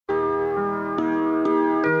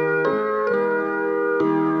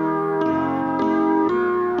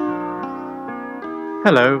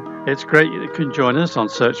Hello, it's great you can join us on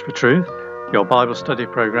Search for Truth, your Bible study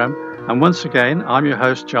program. And once again, I'm your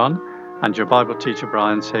host, John, and your Bible teacher,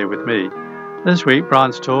 Brian's here with me. This week,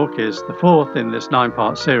 Brian's talk is the fourth in this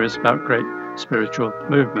 9-part series about great spiritual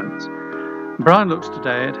movements. Brian looks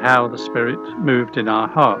today at how the Spirit moved in our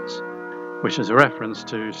hearts, which is a reference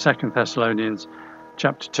to 2 Thessalonians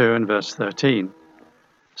chapter 2 and verse 13.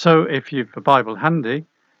 So if you've a Bible handy,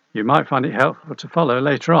 you might find it helpful to follow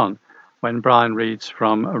later on when Brian reads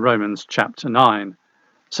from Romans chapter 9.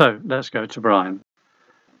 So let's go to Brian.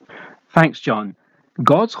 Thanks, John.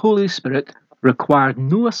 God's Holy Spirit required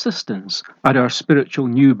no assistance at our spiritual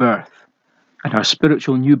new birth. And our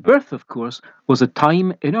spiritual new birth, of course, was a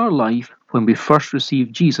time in our life when we first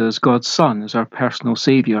received Jesus, God's Son, as our personal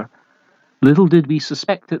Saviour. Little did we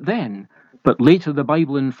suspect it then, but later the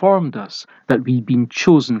Bible informed us that we'd been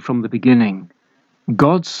chosen from the beginning.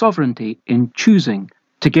 God's sovereignty in choosing,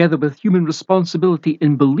 together with human responsibility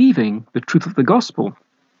in believing the truth of the gospel,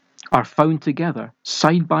 are found together,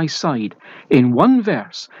 side by side, in one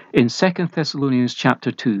verse in 2 Thessalonians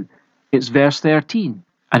chapter 2. It's verse 13,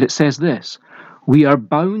 and it says this: "We are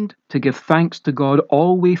bound to give thanks to God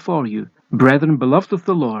always for you, brethren beloved of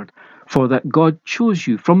the Lord, for that God chose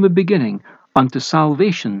you from the beginning unto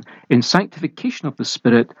salvation in sanctification of the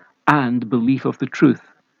Spirit and belief of the truth."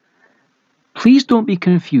 Please don't be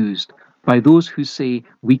confused by those who say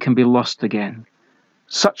we can be lost again.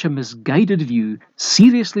 Such a misguided view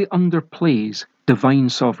seriously underplays divine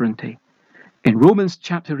sovereignty. In Romans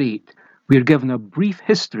chapter 8, we are given a brief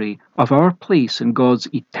history of our place in God's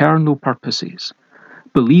eternal purposes.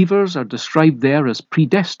 Believers are described there as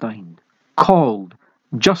predestined, called,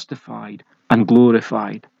 justified, and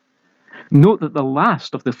glorified. Note that the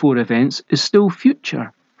last of the four events is still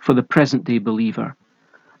future for the present-day believer.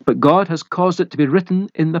 But God has caused it to be written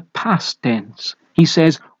in the past tense. He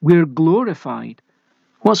says, we're glorified.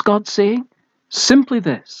 What's God saying? Simply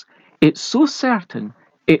this: it's so certain,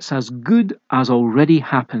 it's as good as already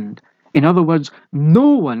happened. In other words, no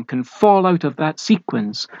one can fall out of that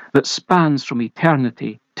sequence that spans from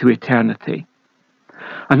eternity to eternity.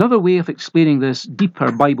 Another way of explaining this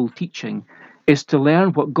deeper Bible teaching is to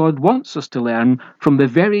learn what God wants us to learn from the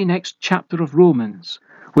very next chapter of Romans,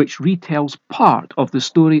 which retells part of the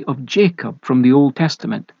story of Jacob from the Old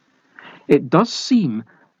Testament. It does seem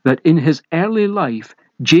that in his early life,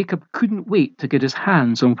 Jacob couldn't wait to get his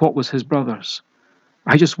hands on what was his brother's.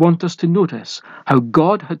 I just want us to notice how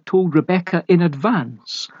God had told Rebekah in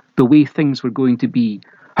advance the way things were going to be,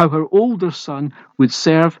 how her older son would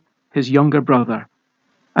serve his younger brother.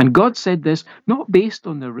 And God said this not based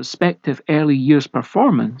on their respective early years'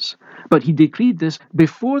 performance, but he decreed this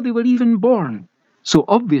before they were even born. So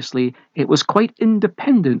obviously it was quite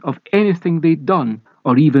independent of anything they'd done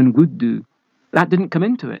or even would do. That didn't come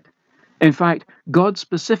into it. In fact, God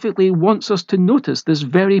specifically wants us to notice this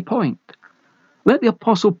very point. Let the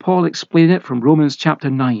Apostle Paul explain it from Romans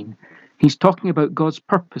chapter 9. He's talking about God's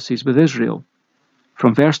purposes with Israel.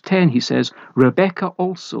 From verse 10 he says, "Rebekah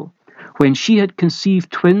also, when she had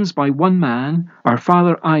conceived twins by one man, our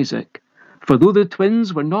father Isaac, for though the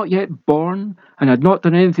twins were not yet born and had not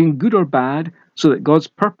done anything good or bad, so that God's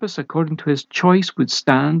purpose according to his choice would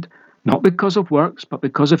stand, not because of works, but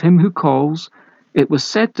because of him who calls, it was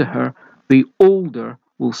said to her, the older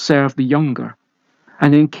will serve the younger."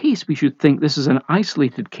 And in case we should think this is an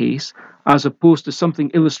isolated case, as opposed to something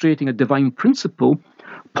illustrating a divine principle,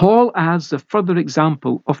 Paul adds the further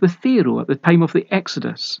example of the Pharaoh at the time of the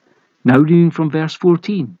Exodus. Now reading from verse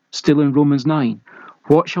 14, still in Romans 9.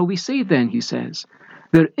 "What shall we say then," he says?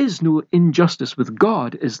 "There is no injustice with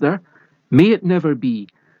God, is there? May it never be.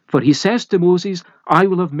 For he says to Moses, I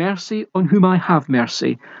will have mercy on whom I have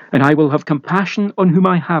mercy, and I will have compassion on whom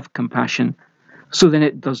I have compassion. So then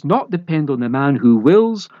it does not depend on the man who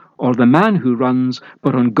wills or the man who runs,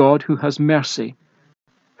 but on God who has mercy.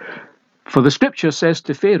 For the scripture says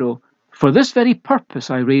to Pharaoh, For this very purpose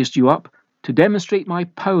I raised you up, to demonstrate my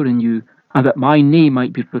power in you, and that my name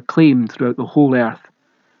might be proclaimed throughout the whole earth."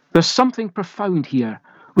 There's something profound here.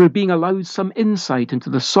 We're being allowed some insight into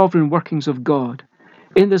the sovereign workings of God.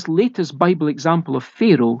 In this latest Bible example of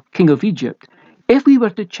Pharaoh, king of Egypt, if we were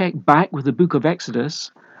to check back with the book of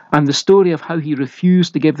Exodus and the story of how he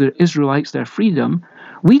refused to give the Israelites their freedom,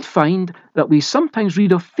 we'd find that we sometimes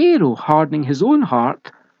read of Pharaoh hardening his own heart,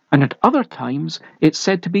 and at other times it's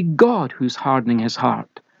said to be God who's hardening his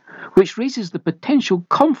heart, which raises the potential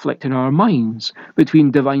conflict in our minds between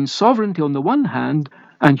divine sovereignty on the one hand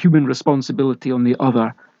and human responsibility on the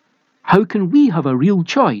other. How can we have a real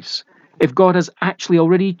choice if God has actually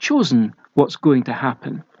already chosen what's going to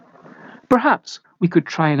happen? Perhaps we could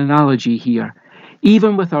try an analogy here.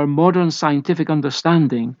 Even with our modern scientific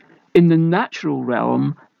understanding, in the natural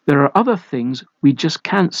realm, there are other things we just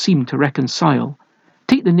can't seem to reconcile.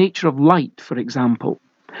 Take the nature of light, for example.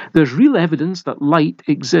 There's real evidence that light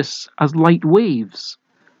exists as light waves.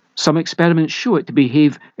 Some experiments show it to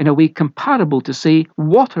behave in a way comparable to, say,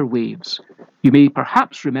 water waves. You may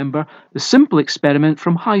perhaps remember the simple experiment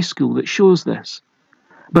from high school that shows this.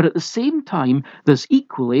 But at the same time, there's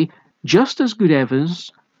equally just as good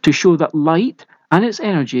evidence to show that light and its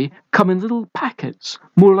energy come in little packets,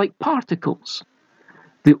 more like particles.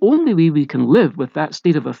 The only way we can live with that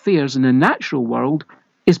state of affairs in the natural world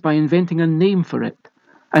is by inventing a name for it.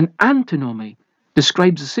 An antinomy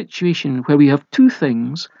describes a situation where we have two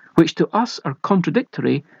things which to us are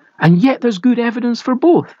contradictory, and yet there's good evidence for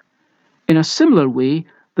both. In a similar way,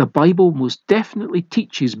 the Bible most definitely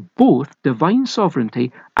teaches both divine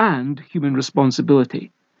sovereignty and human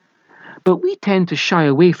responsibility. But we tend to shy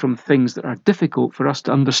away from things that are difficult for us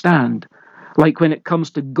to understand, like when it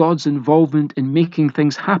comes to God's involvement in making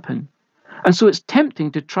things happen. And so it's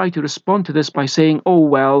tempting to try to respond to this by saying, oh,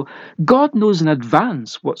 well, God knows in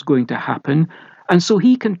advance what's going to happen, and so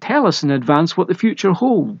he can tell us in advance what the future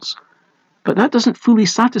holds. But that doesn't fully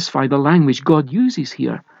satisfy the language God uses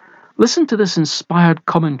here. Listen to this inspired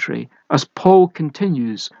commentary as Paul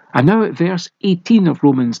continues, and now at verse 18 of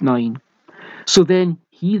Romans 9. So then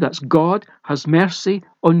he, that's God, has mercy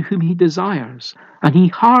on whom he desires, and he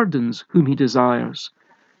hardens whom he desires.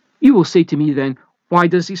 You will say to me then, why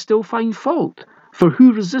does he still find fault? For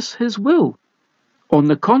who resists his will? On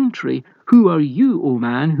the contrary, who are you, O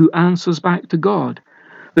man, who answers back to God?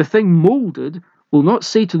 The thing moulded will not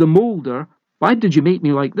say to the moulder, why did you make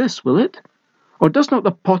me like this, will it? Or does not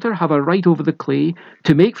the potter have a right over the clay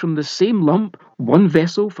to make from the same lump one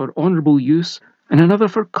vessel for honourable use and another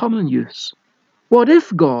for common use? What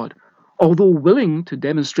if God, although willing to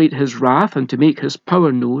demonstrate his wrath and to make his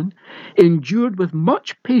power known, endured with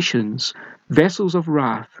much patience vessels of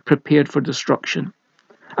wrath prepared for destruction?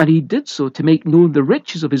 And he did so to make known the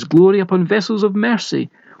riches of his glory upon vessels of mercy,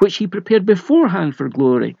 which he prepared beforehand for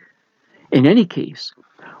glory. In any case,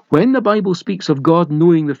 when the Bible speaks of God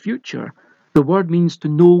knowing the future, the word means to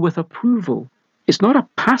know with approval. It's not a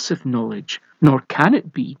passive knowledge, nor can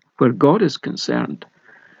it be where God is concerned.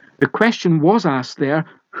 The question was asked there,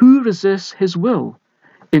 who resists his will?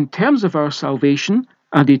 In terms of our salvation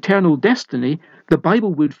and eternal destiny, the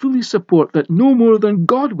Bible would fully support that no more than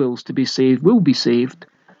God wills to be saved will be saved,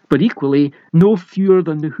 but equally, no fewer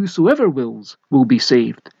than the whosoever wills will be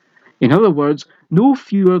saved. In other words, no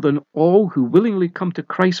fewer than all who willingly come to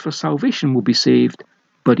Christ for salvation will be saved,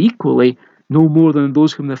 but equally, no more than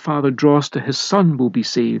those whom the Father draws to his Son will be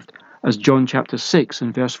saved, as John chapter 6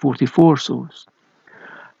 and verse 44 shows.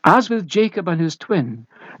 As with Jacob and his twin,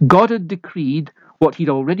 God had decreed what he'd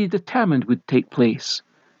already determined would take place.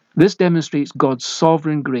 This demonstrates God's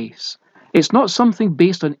sovereign grace. It's not something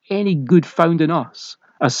based on any good found in us,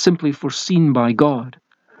 as simply foreseen by God.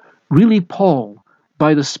 Really, Paul,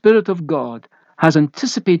 by the Spirit of God, has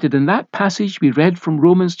anticipated in that passage we read from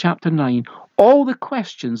Romans chapter 9 all the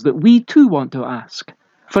questions that we too want to ask.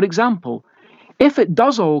 For example, if it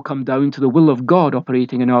does all come down to the will of God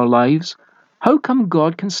operating in our lives, how come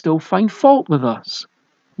God can still find fault with us?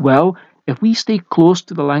 Well, if we stay close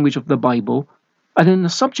to the language of the Bible, and in a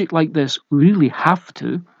subject like this really have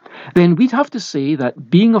to, then we'd have to say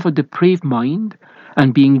that being of a depraved mind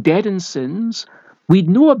and being dead in sins, we'd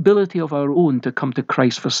no ability of our own to come to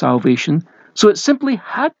Christ for salvation, so it simply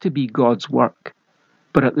had to be God's work.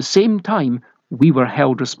 But at the same time, we were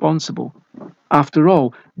held responsible. After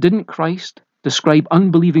all, didn't Christ describe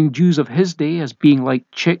unbelieving Jews of his day as being like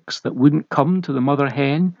chicks that wouldn't come to the mother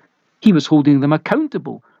hen? He was holding them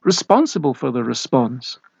accountable, responsible for their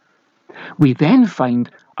response. We then find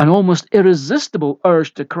an almost irresistible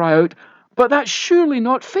urge to cry out, but that's surely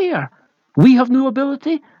not fair. We have no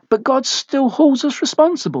ability, but God still holds us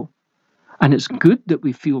responsible. And it's good that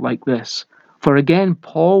we feel like this, for again,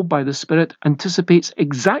 Paul, by the Spirit, anticipates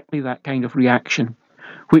exactly that kind of reaction,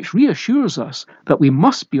 which reassures us that we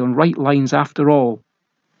must be on right lines after all.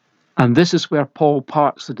 And this is where Paul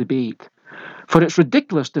parts the debate. For it's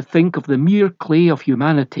ridiculous to think of the mere clay of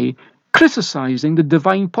humanity criticizing the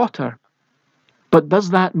divine potter. But does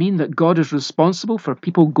that mean that God is responsible for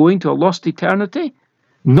people going to a lost eternity?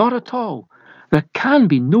 Not at all. There can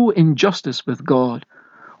be no injustice with God.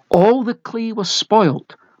 All the clay was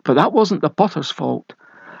spoilt, but that wasn't the potter's fault.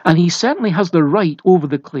 And he certainly has the right over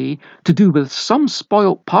the clay to do with some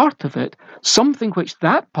spoilt part of it something which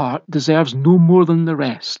that part deserves no more than the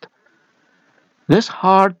rest. This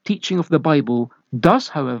hard teaching of the Bible does,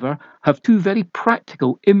 however, have two very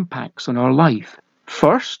practical impacts on our life.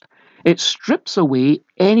 First, It strips away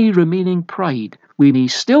any remaining pride we may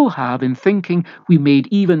still have in thinking we made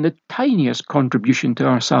even the tiniest contribution to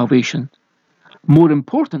our salvation. More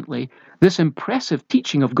importantly, this impressive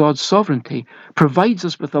teaching of God's sovereignty provides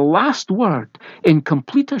us with the last word in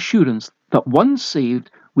complete assurance that once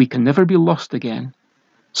saved, we can never be lost again.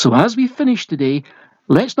 So as we finish today,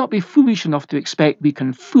 let's not be foolish enough to expect we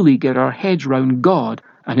can fully get our heads round God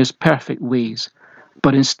and His perfect ways,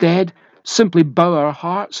 but instead simply bow our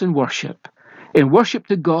hearts in worship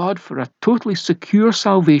to God for a totally secure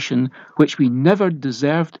salvation which we never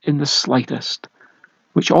deserved in the slightest.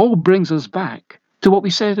 Which all brings us back to what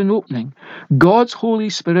we said in opening. God's Holy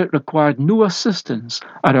Spirit required no assistance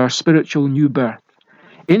at our spiritual new birth.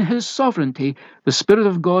 In His sovereignty, the Spirit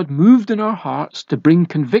of God moved in our hearts to bring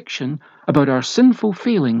conviction about our sinful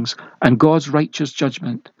failings and God's righteous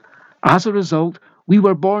judgment. As a result, we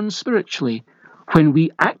were born spiritually when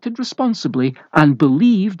we acted responsibly and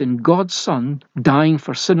believed in God's Son dying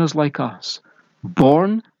for sinners like us.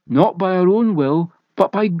 Born not by our own will,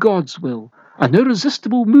 but by God's will, an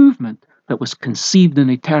irresistible movement that was conceived in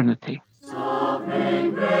eternity.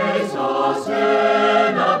 Sovereign grace, O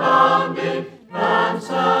sin abounding,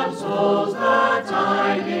 ransomed souls the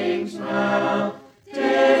tidings tell.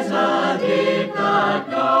 'Tis a deep that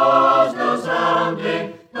knows no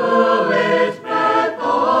sounding, who its breadth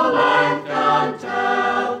or length can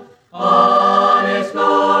tell. On its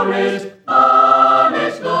glories,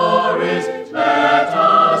 let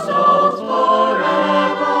our souls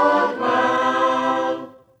forever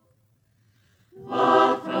dwell.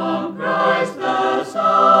 But from Christ the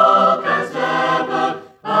soul can sever,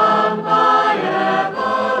 bound by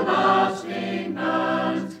everlasting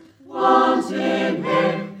bands. Once in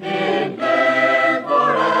Him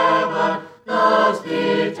forever, thus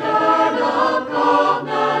the eternal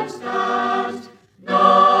covenant stands.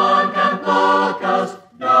 None can pluck us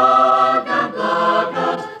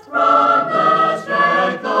from the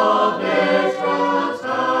strength of Israel's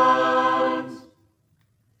hands.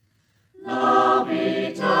 Love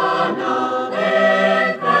eternal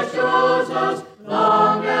in Christ shows us,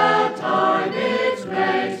 long at time its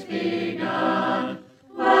race began.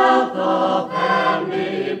 Wealth of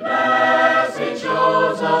heavenly blessing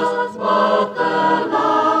shows us what the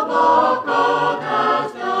love of God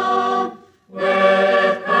has done.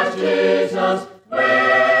 With Christ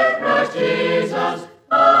Jesus,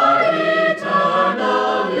 our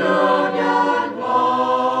eternal union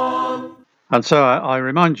won. And so I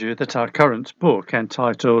remind you that our current book,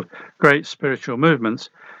 entitled Great Spiritual Movements,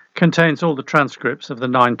 contains all the transcripts of the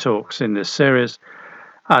 9 talks in this series,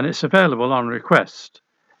 and it's available on request.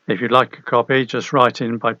 If you'd like a copy, just write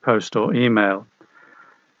in by post or email.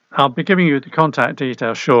 I'll be giving you the contact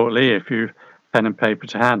details shortly if you've pen and paper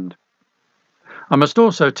to hand. I must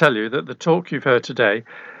also tell you that the talk you've heard today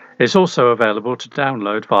is also available to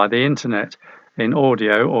download via the internet in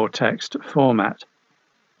audio or text format.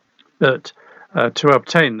 But to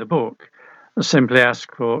obtain the book, simply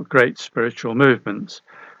ask for Great Spiritual Movements,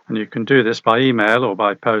 and you can do this by email or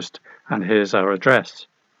by post, and here's our address.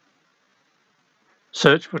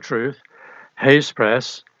 Search for Truth, Hayes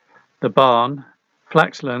Press, The Barn,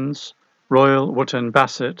 Flaxlands, Royal Wootton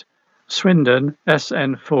Bassett, Swindon,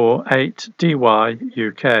 SN4 8DY,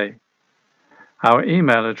 UK. Our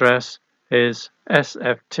email address is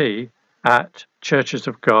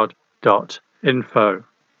sft@churchesofgod.info.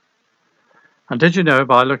 And did you know,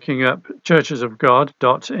 by looking up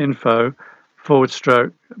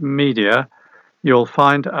churchesofgod.info/media, you'll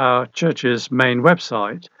find our church's main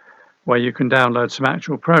website, where you can download some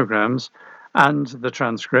actual programs and the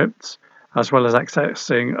transcripts, as well as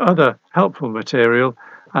accessing other helpful material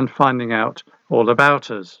and finding out all about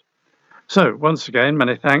us. So, once again,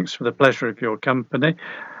 many thanks for the pleasure of your company.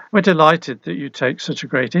 We're delighted that you take such a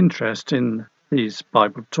great interest in these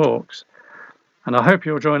Bible talks. And I hope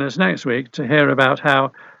you'll join us next week to hear about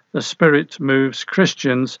how the Spirit moves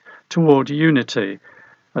Christians toward unity,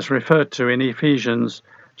 as referred to in Ephesians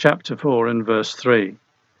chapter 4 and verse 3.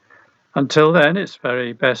 Until then, it's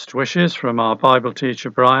very best wishes from our Bible teacher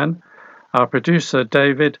Brian, our producer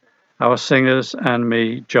David, our singers, and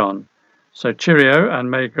me, John. So cheerio, and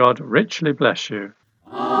may God richly bless you.